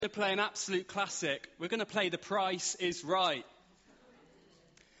To play an absolute classic. We're going to play The Price is Right.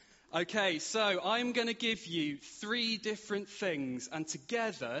 Okay, so I'm going to give you 3 different things, and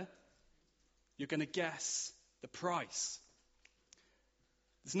together you're going to guess the price.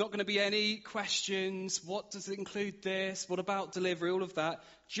 There's not going to be any questions. What does it include this? What about delivery? All of that.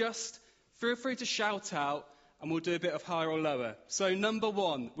 Just feel free to shout out and we'll do a bit of higher or lower. So number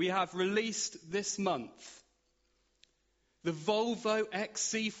 1, we have released this month the Volvo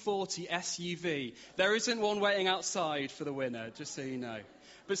XC40 SUV. There isn't one waiting outside for the winner, just so you know.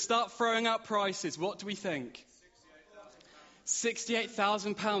 But start throwing out prices. What do we think?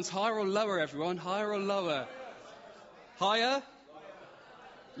 £68,000. Higher or lower, everyone? Higher or lower? Higher?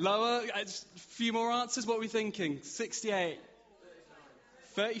 Lower? A few more answers. What are we thinking? 68?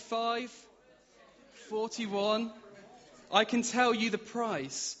 35? 41? I can tell you the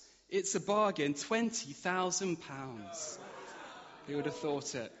price. It's a bargain. £20,000. Who would have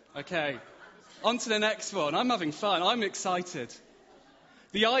thought it? Okay, on to the next one. I'm having fun. I'm excited.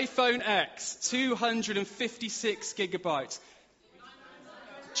 The iPhone X, 256 gigabytes.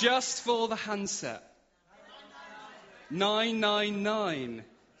 Just for the handset. 999.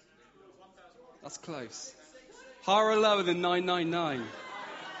 That's close. Higher or lower than 999?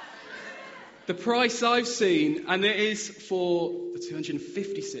 The price I've seen, and it is for the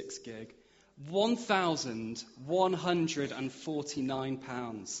 256 gig,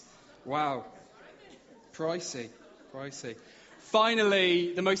 £1,149. Wow. Pricey.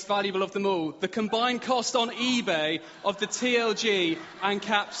 Finally, the most valuable of them all, the combined cost on eBay of the TLG and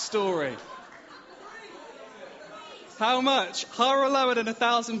Cap story. How much? Higher or lower than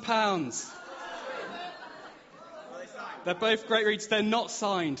 £1,000? They're both great reads. They're not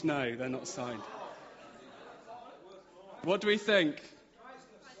signed. No, they're not signed. What do we think?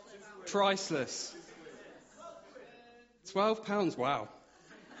 Priceless. £12. Wow.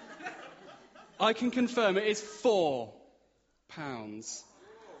 I can confirm it is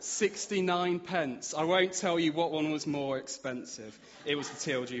 £4.69. I won't tell you what one was more expensive. It was the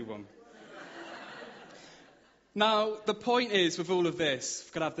TLG one. Now, the point is, with all of this, if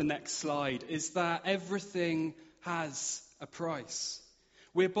I could have the next slide, is that everything has a price.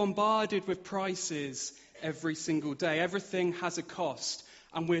 We're bombarded with prices every single day. Everything has a cost.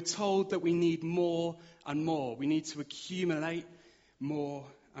 And we're told that we need more and more. We need to accumulate more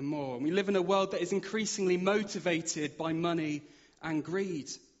and more. And we live in a world that is increasingly motivated by money and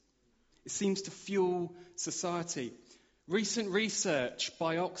greed. It seems to fuel society. Recent research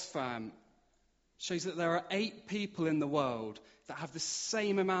by Oxfam shows that there are 8 people in the world that have the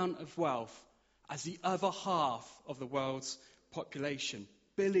same amount of wealth as the other half of the world's population.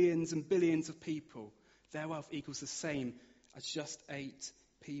 Billions and billions of people. Their wealth equals the same as just 8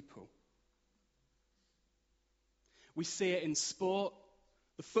 people. We see it in sport.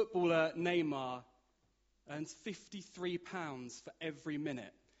 The footballer Neymar earns £53 for every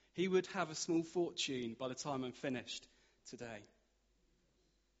minute. He would have a small fortune by the time I'm finished today.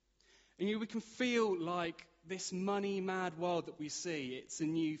 And we can feel like this money-mad world that we see, it's a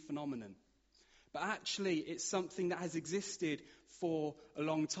new phenomenon. But actually, it's something that has existed for a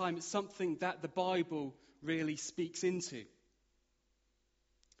long time. It's something that the Bible really speaks into.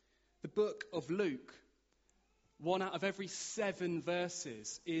 The book of Luke, 1 out of every 7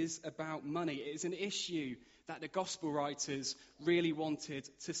 verses, is about money. It is an issue that the gospel writers really wanted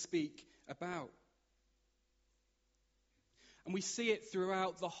to speak about. And we see it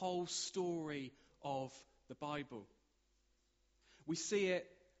throughout the whole story of the Bible. We see it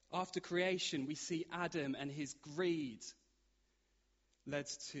after creation. We see Adam and his greed led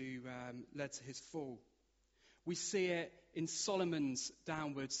to his fall. We see it in Solomon's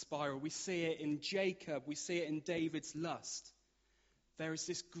downward spiral. We see it in Jacob. We see it in David's lust. There is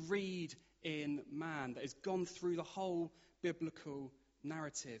this greed in man that has gone through the whole biblical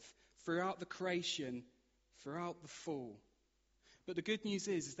narrative, throughout the creation, throughout the fall. But the good news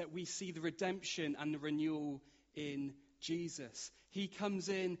is that we see the redemption and the renewal in Jesus. He comes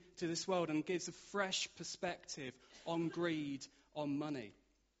in to this world and gives a fresh perspective on greed, on money.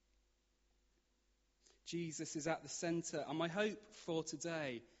 Jesus is at the centre, and my hope for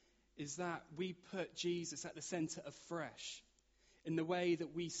today is that we put Jesus at the centre afresh in the way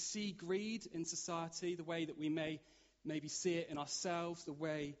that we see greed in society, the way that we maybe see it in ourselves, the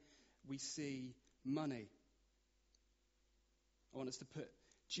way we see money. I want us to put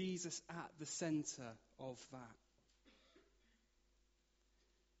Jesus at the centre of that.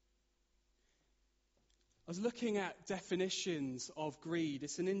 I was looking at definitions of greed.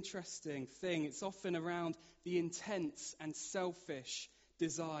 It's an interesting thing. It's often around the intense and selfish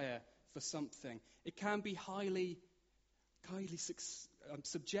desire for something. It can be highly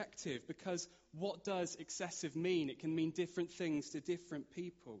subjective, because what does excessive mean? It can mean different things to different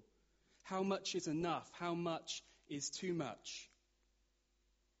people. How much is enough? How much is too much?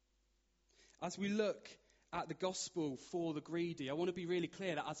 As we look at the gospel for the greedy, I want to be really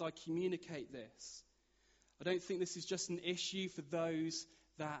clear that as I communicate this, I don't think this is just an issue for those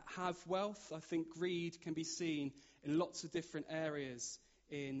that have wealth. I think greed can be seen in lots of different areas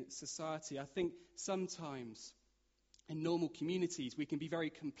in society. I think sometimes in normal communities we can be very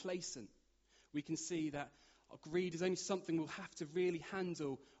complacent. We can see that greed is only something we'll have to really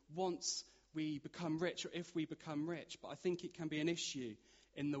handle once we become rich, or if we become rich. But I think it can be an issue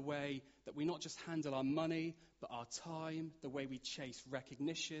in the way that we not just handle our money, but our time, the way we chase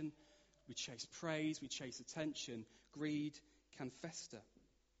recognition, we chase praise, we chase attention. Greed can fester.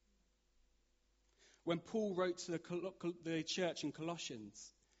 When Paul wrote to the church in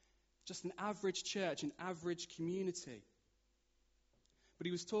Colossians, just an average church, an average community, but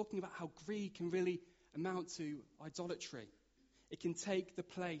he was talking about how greed can really amount to idolatry. It can take the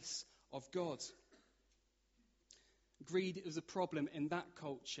place of God. Greed is a problem in that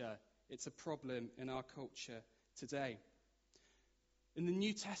culture. It's a problem in our culture today. In the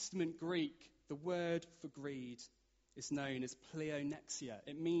New Testament Greek, the word for greed is known as pleonexia.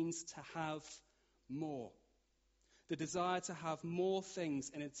 It means to have more. The desire to have more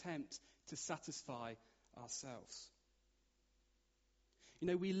things in an attempt to satisfy ourselves. You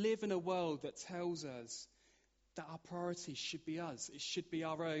know, we live in a world that tells us that our priority should be us. It should be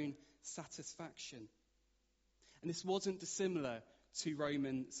our own satisfaction. And this wasn't dissimilar to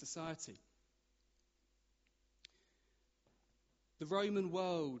Roman society. The Roman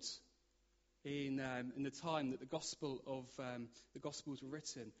world in the time that the Gospels were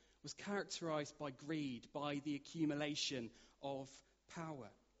written was characterized by greed, by the accumulation of power.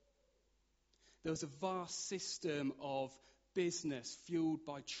 There was a vast system of business fueled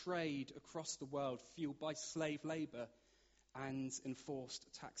by trade across the world, fueled by slave labor and enforced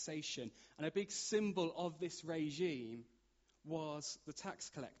taxation. And a big symbol of this regime was the tax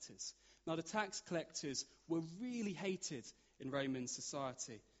collectors. Now, the tax collectors were really hated in Roman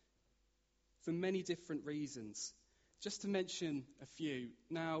society for many different reasons. Just to mention a few.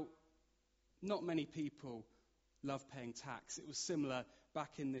 Now, not many people love paying tax. It was similar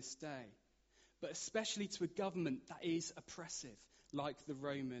back in this day. But especially to a government that is oppressive, like the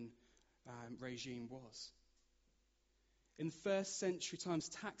Roman regime was. In the first century times,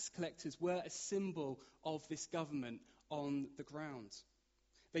 tax collectors were a symbol of this government on the ground.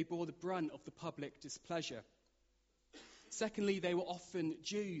 They bore the brunt of the public displeasure. Secondly, they were often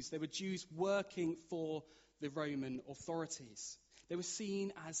Jews. They were Jews working for the Roman authorities. They were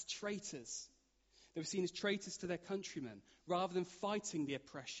seen as traitors. They were seen as traitors to their countrymen. Rather than fighting the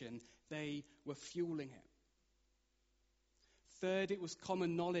oppression, they were fueling it. Third, it was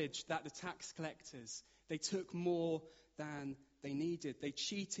common knowledge that the tax collectors, they took more than they needed. They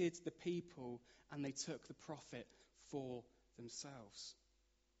cheated the people and they took the profit for themselves.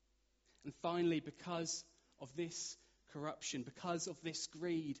 And finally, because of this corruption, because of this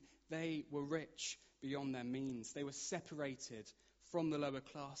greed, they were rich beyond their means. They were separated from the lower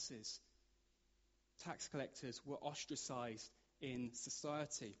classes. Tax collectors were ostracized in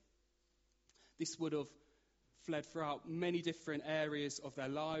society. This would have fled throughout many different areas of their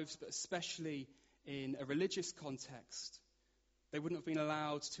lives, but especially in a religious context. They wouldn't have been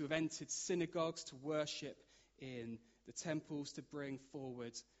allowed to have entered synagogues, to worship in the temples, to bring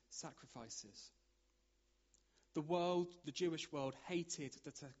forward sacrifices. The Jewish world, hated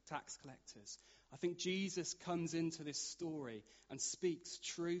the tax collectors. I think Jesus comes into this story and speaks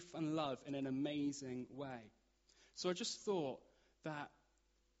truth and love in an amazing way. So I just thought that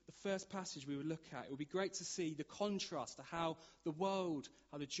the first passage we would look at, it would be great to see the contrast to how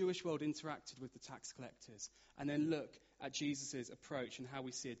the Jewish world interacted with the tax collectors, and then look at Jesus' approach and how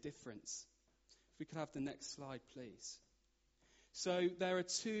we see a difference. If we could have the next slide, please. So there are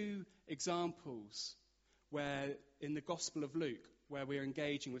two examples where in the Gospel of Luke, where we're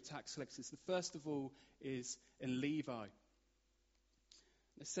engaging with tax collectors. The first of all is in Levi.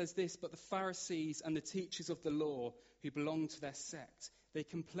 It says this, "But the Pharisees and the teachers of the law who belonged to their sect, they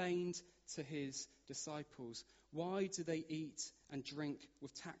complained to his disciples, 'Why do they eat and drink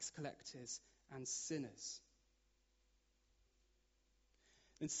with tax collectors and sinners?'"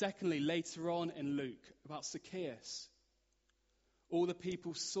 And secondly, later on in Luke, about Zacchaeus. All the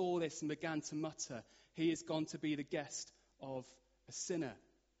people saw this and began to mutter, "He is gone to be the guest of a sinner."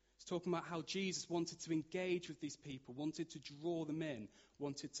 It's talking about how Jesus wanted to engage with these people, wanted to draw them in,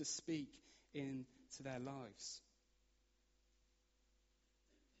 wanted to speak into their lives.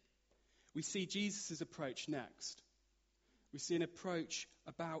 We see Jesus' approach next. We see an approach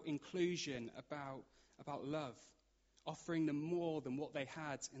about inclusion, about love, offering them more than what they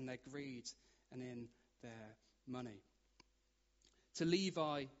had in their greed and in their money. To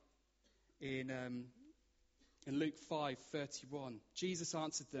Levi in Luke 5:31, Jesus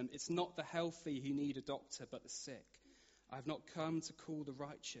answered them, "It's not the healthy who need a doctor, but the sick. I have not come to call the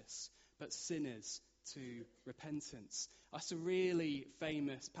righteous, but sinners to repentance." That's a really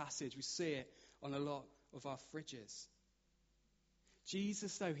famous passage. We see it on a lot of our fridges.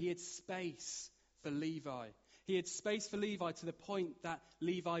 Jesus, though, he had space for Levi. He had space for Levi to the point that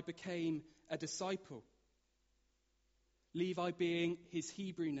Levi became a disciple. Levi being his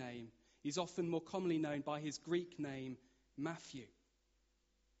Hebrew name, he's often more commonly known by his Greek name, Matthew.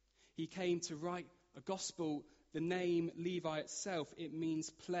 He came to write a gospel. The name Levi itself, it means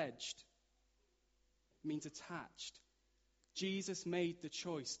pledged. It means attached. Jesus made the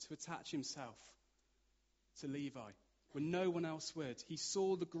choice to attach himself to Levi when no one else would. He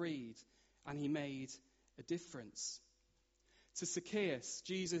saw the greed and he made a difference. To Zacchaeus,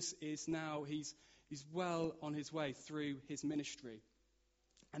 Jesus is now, he's well on his way through his ministry.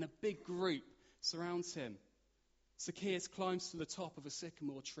 And a big group surrounds him. Zacchaeus climbs to the top of a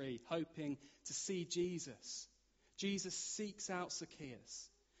sycamore tree, hoping to see Jesus. Jesus seeks out Zacchaeus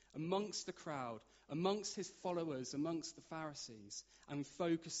amongst the crowd, amongst his followers, amongst the Pharisees, and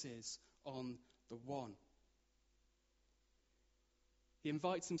focuses on the one. He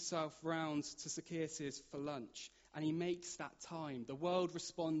invites himself round to Zacchaeus for lunch, and he makes that time. The world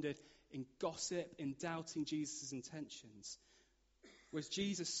responded in gossip, in doubting Jesus' intentions. Whereas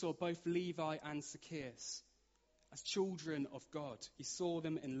Jesus saw both Levi and Zacchaeus as children of God. He saw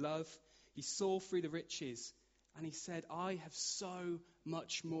them in love. He saw through the riches, and he said, "I have so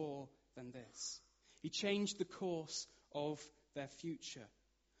much more than this." He changed the course of their future.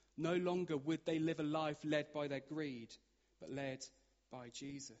 No longer would they live a life led by their greed, but led by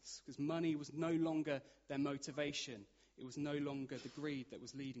Jesus. Because money was no longer their motivation. It was no longer the greed that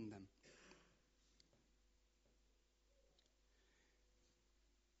was leading them.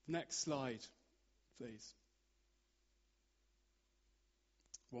 Next slide, please.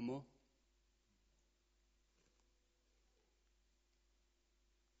 One more.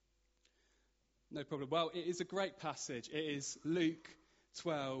 No problem. Well, it is a great passage. It is Luke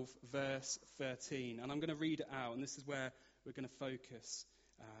 12, verse 13. And I'm going to read it out, and this is where we're going to focus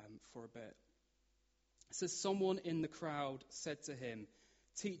for a bit. It says, "Someone in the crowd said to him,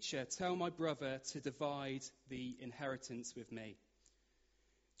 'Teacher, tell my brother to divide the inheritance with me.'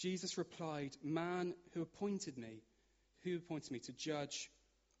 Jesus replied, 'Man, who appointed me to judge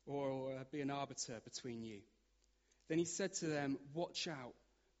or be an arbiter between you?' Then he said to them, 'Watch out.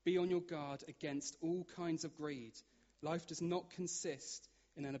 Be on your guard against all kinds of greed. Life does not consist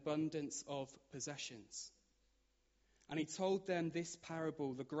in an abundance of possessions.' And he told them this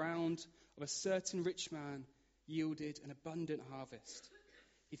parable: the ground of a certain rich man yielded an abundant harvest.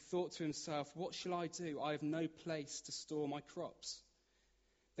 He thought to himself, 'What shall I do? I have no place to store my crops.'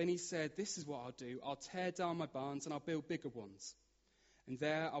 Then he said, 'This is what I'll do. I'll tear down my barns and I'll build bigger ones. And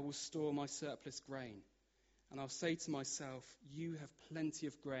there I will store my surplus grain. And I'll say to myself, you have plenty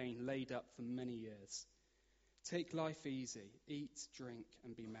of grain laid up for many years. Take life easy, eat, drink,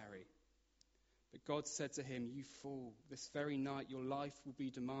 and be merry.' But God said to him, 'You fool, this very night your life will be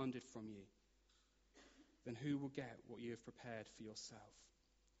demanded from you. Then who will get what you have prepared for yourself?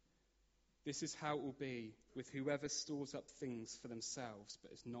 This is how it will be with whoever stores up things for themselves,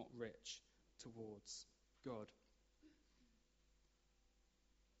 but is not rich towards God.'"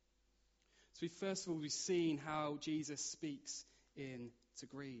 So first of all, we've seen how Jesus speaks into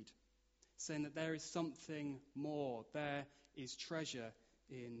greed, saying that there is something more. There is treasure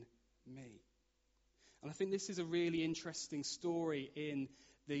in me. And I think this is a really interesting story in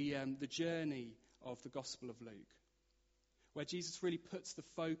the journey of the Gospel of Luke, where Jesus really puts the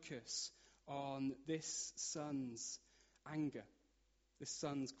focus on this son's anger, this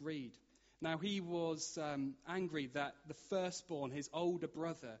son's greed. Now, he was angry that the firstborn, his older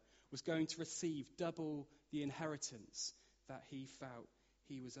brother, was going to receive double the inheritance that he felt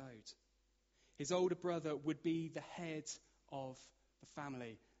he was owed. His older brother would be the head of the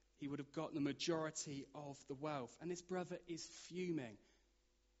family. He would have got the majority of the wealth. And this brother is fuming.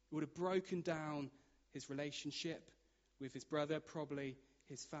 It would have broken down his relationship with his brother, probably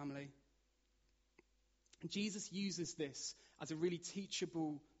his family. And Jesus uses this as a really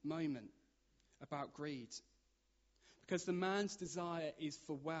teachable moment about greed. Because the man's desire is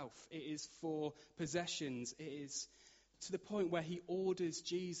for wealth. It is for possessions. It is to the point where he orders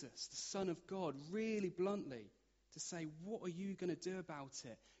Jesus, the Son of God, really bluntly to say, what are you going to do about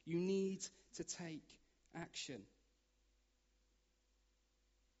it? You need to take action.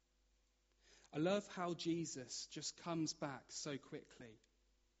 I love how Jesus just comes back so quickly.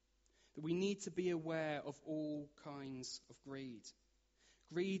 That we need to be aware of all kinds of greed.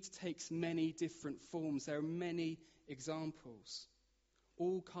 Greed takes many different forms. There are many examples.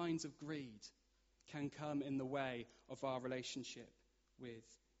 All kinds of greed can come in the way of our relationship with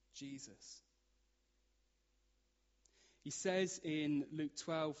Jesus. He says in Luke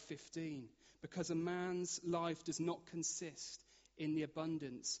 12:15, because a man's life does not consist in the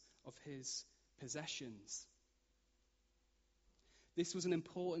abundance of his possessions. This was an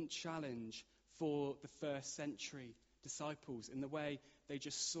important challenge for the first century disciples in the way they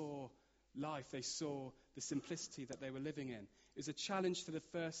just saw life. They saw the simplicity that they were living in. It was a challenge to the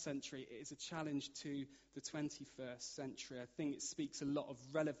first century. It is a challenge to the 21st century. I think it speaks a lot of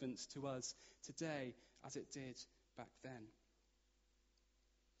relevance to us today as it did back then.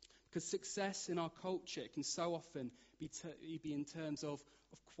 Because success in our culture can so often be in terms of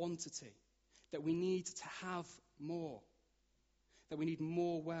quantity. That we need to have more. That we need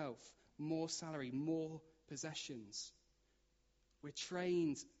more wealth, more salary, more possessions. We're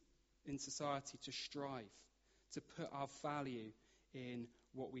trained in society to strive, to put our value in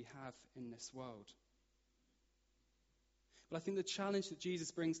what we have in this world. But I think the challenge that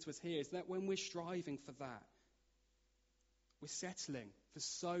Jesus brings to us here is that when we're striving for that, we're settling for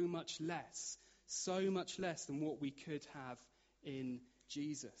so much less than what we could have in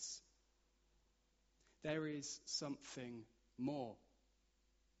Jesus. There is something more.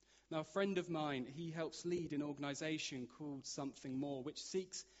 Now, a friend of mine, he helps lead an organisation called Something More, which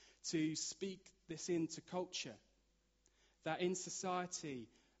seeks to speak this into culture. That in society,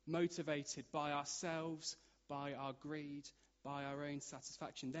 motivated by ourselves, by our greed, by our own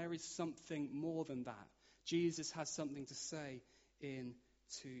satisfaction, there is something more than that. Jesus has something to say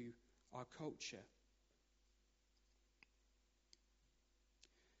into our culture.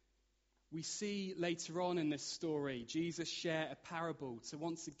 We see later on in this story, Jesus share a parable to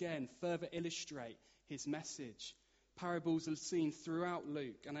once again further illustrate his message. Parables are seen throughout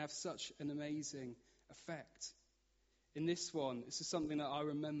Luke and have such an amazing effect. In this one, this is something that I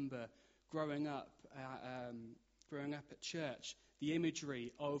remember growing up at church. The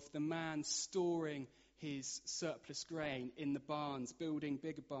imagery of the man storing his surplus grain in the barns, building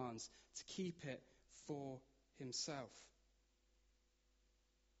bigger barns to keep it for himself.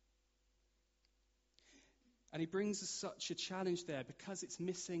 And he brings us such a challenge there because it's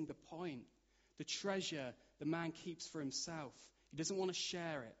missing the point. The treasure the man keeps for himself. He doesn't want to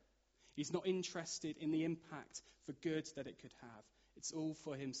share it. He's not interested in the impact for good that it could have. It's all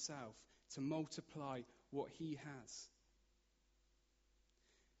for himself, to multiply what he has.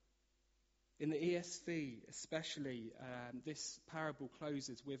 In the ESV especially, this parable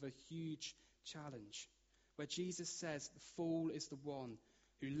closes with a huge challenge where Jesus says the fool is the one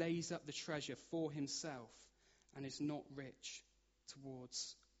who lays up the treasure for himself and is not rich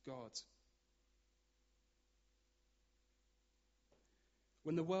towards God.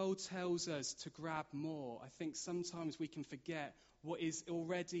 When the world tells us to grab more, I think sometimes we can forget what is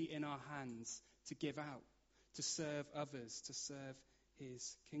already in our hands to give out, to serve others, to serve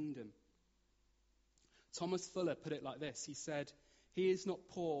his kingdom. Thomas Fuller put it like this. He said, "He is not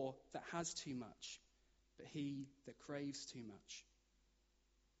poor that has too much, but he that craves too much."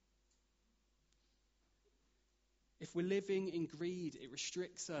 If we're living in greed, it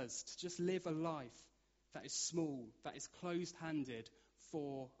restricts us to just live a life that is small, that is closed-handed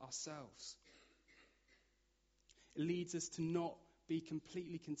for ourselves. It leads us to not be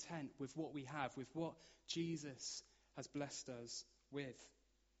completely content with what we have, with what Jesus has blessed us with.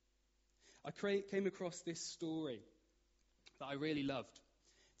 I came across this story that I really loved.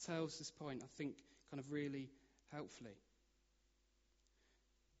 It tells this point, I think, kind of really helpfully.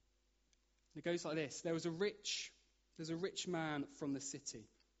 It goes like this. There's a rich man from the city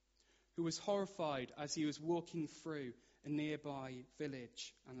who was horrified as he was walking through a nearby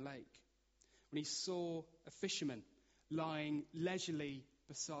village and lake when he saw a fisherman lying leisurely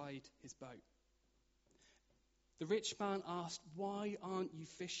beside his boat. The rich man asked, "Why aren't you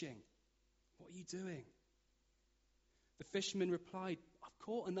fishing? What are you doing?" The fisherman replied, "I've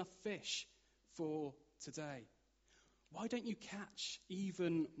caught enough fish for today." "Why don't you catch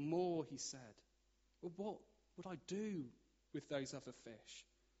even more?" he said. "Well, what would I do with those other fish?"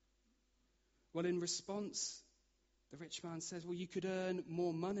 Well, in response, the rich man says, "Well, you could earn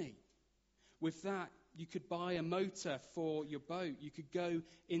more money. With that, you could buy a motor for your boat. You could go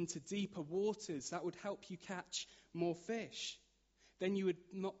into deeper waters. That would help you catch more fish. Then you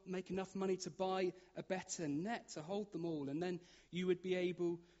would not make enough money to buy a better net to hold them all. And then you would be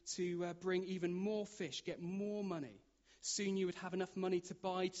able to bring even more fish, get more money. Soon you would have enough money to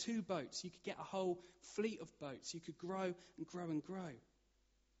buy 2 boats. You could get a whole fleet of boats. You could grow and grow and grow.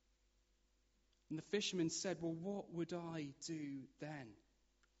 And the fisherman said, well, what would I do then?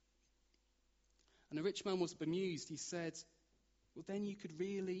 And the rich man was bemused. He said, well, then you could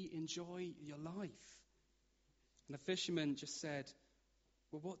really enjoy your life. And the fisherman just said,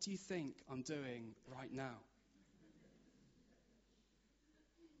 well, what do you think I'm doing right now?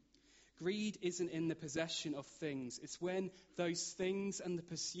 Greed isn't in the possession of things. It's when those things and the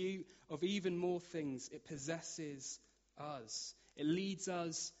pursuit of even more things, it possesses us. It leads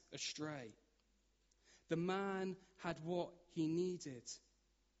us astray. The man had what he needed.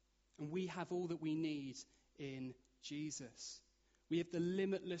 And we have all that we need in Jesus. We have the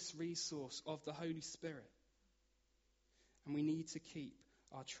limitless resource of the Holy Spirit. And we need to keep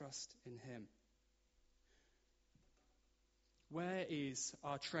our trust in him. Where is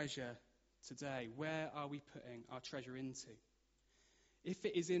our treasure today? Where are we putting our treasure into? If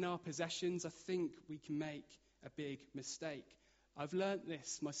it is in our possessions, I think we can make a big mistake. I've learnt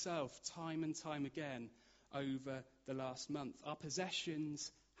this myself time and time again over the last month. Our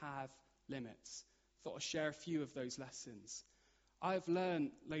possessions have limits. Thought I'd share a few of those lessons. I've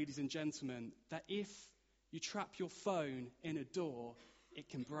learned, ladies and gentlemen, that if you trap your phone in a door, it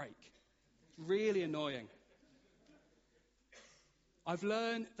can break. Really annoying. I've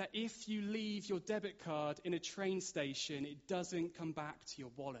learned that if you leave your debit card in a train station, it doesn't come back to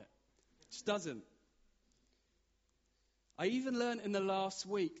your wallet. It just doesn't. I even learned in the last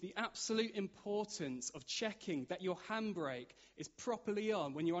week the absolute importance of checking that your handbrake is properly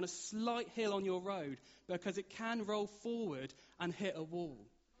on when you're on a slight hill on your road, because it can roll forward and hit a wall.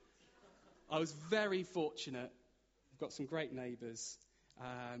 I was very fortunate. I've got some great neighbours,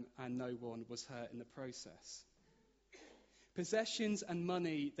 and no one was hurt in the process. Possessions and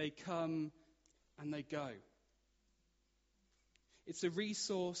money, they come and they go. It's a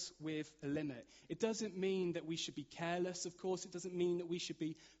resource with a limit. It doesn't mean that we should be careless, of course. It doesn't mean that we should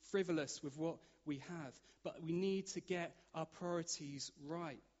be frivolous with what we have. But we need to get our priorities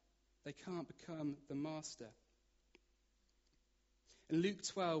right. They can't become the master. In Luke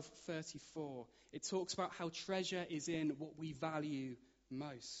 12:34, it talks about how treasure is in what we value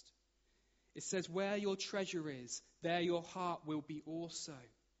most. It says, where your treasure is, there your heart will be also.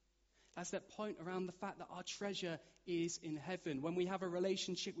 That's that point around the fact that our treasure is in heaven. When we have a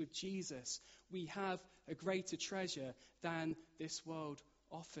relationship with Jesus, we have a greater treasure than this world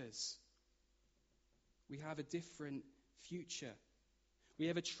offers. We have a different future. We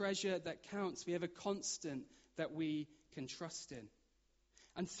have a treasure that counts. We have a constant that we can trust in.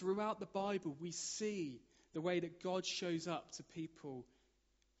 And throughout the Bible, we see the way that God shows up to people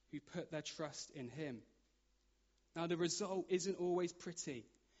who put their trust in him. Now, the result isn't always pretty.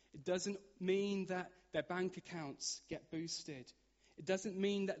 It doesn't mean that their bank accounts get boosted. It doesn't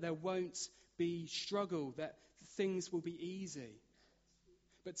mean that there won't be struggle, that things will be easy.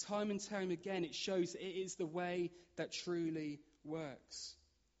 But time and time again, it shows that it is the way that truly works.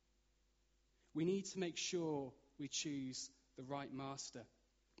 We need to make sure we choose the right master.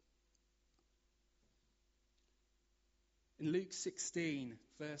 In Luke 16,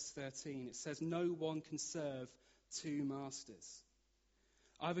 verse 13, it says, no one can serve 2 masters.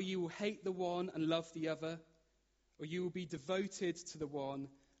 Either you will hate the one and love the other, or you will be devoted to the one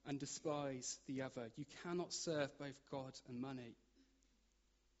and despise the other. You cannot serve both God and money.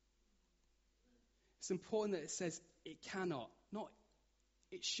 It's important that it says it cannot, not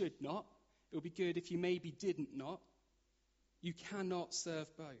it should not. It would be good if you maybe didn't not. You cannot serve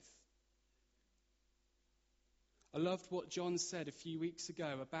both. I loved what John said a few weeks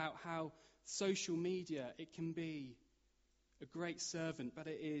ago about how social media, it can be a great servant, but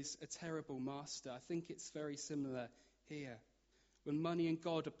it is a terrible master. I think it's very similar here. When money and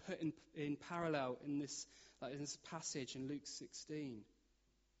God are put in parallel in this passage in Luke 16.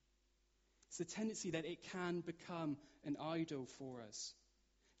 It's a tendency that it can become an idol for us.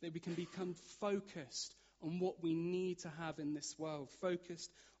 That we can become focused on what we need to have in this world.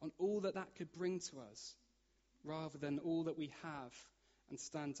 Focused on all that could bring to us, rather than all that we have and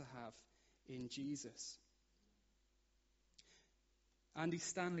stand to have in Jesus. Andy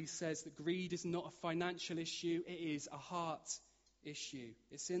Stanley says that greed is not a financial issue, it is a heart issue.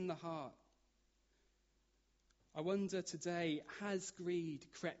 It's in the heart. I wonder today, has greed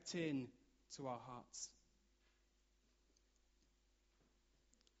crept in to our hearts?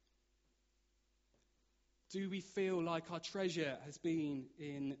 Do we feel like our treasure has been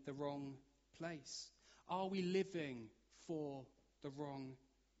in the wrong place? Are we living for the wrong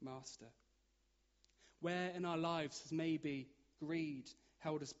master? Where in our lives has maybe greed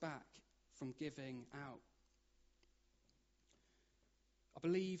held us back from giving out?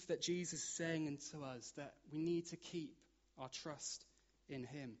 believe that Jesus is saying unto us that we need to keep our trust in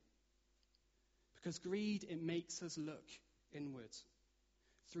him. Because greed, it makes us look inward.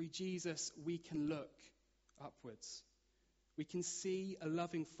 Through Jesus, we can look upwards. We can see a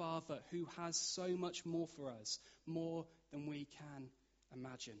loving Father who has so much more for us, more than we can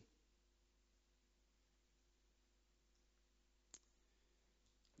imagine.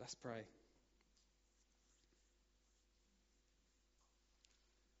 Let's pray.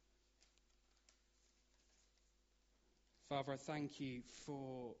 Father, I thank you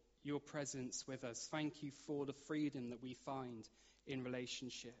for your presence with us. Thank you for the freedom that we find in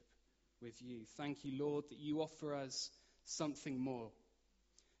relationship with you. Thank you, Lord, that you offer us something more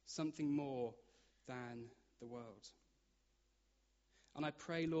than the world. And I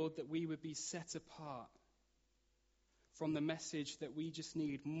pray, Lord, that we would be set apart from the message that we just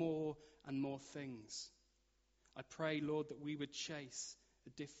need more and more things. I pray, Lord, that we would chase a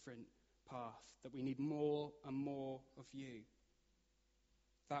different path, that we need more and more of you.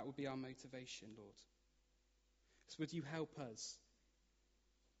 That would be our motivation, Lord. So would you help us?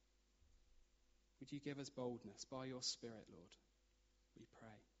 Would you give us boldness by your Spirit, Lord? We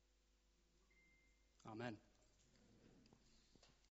pray. Amen.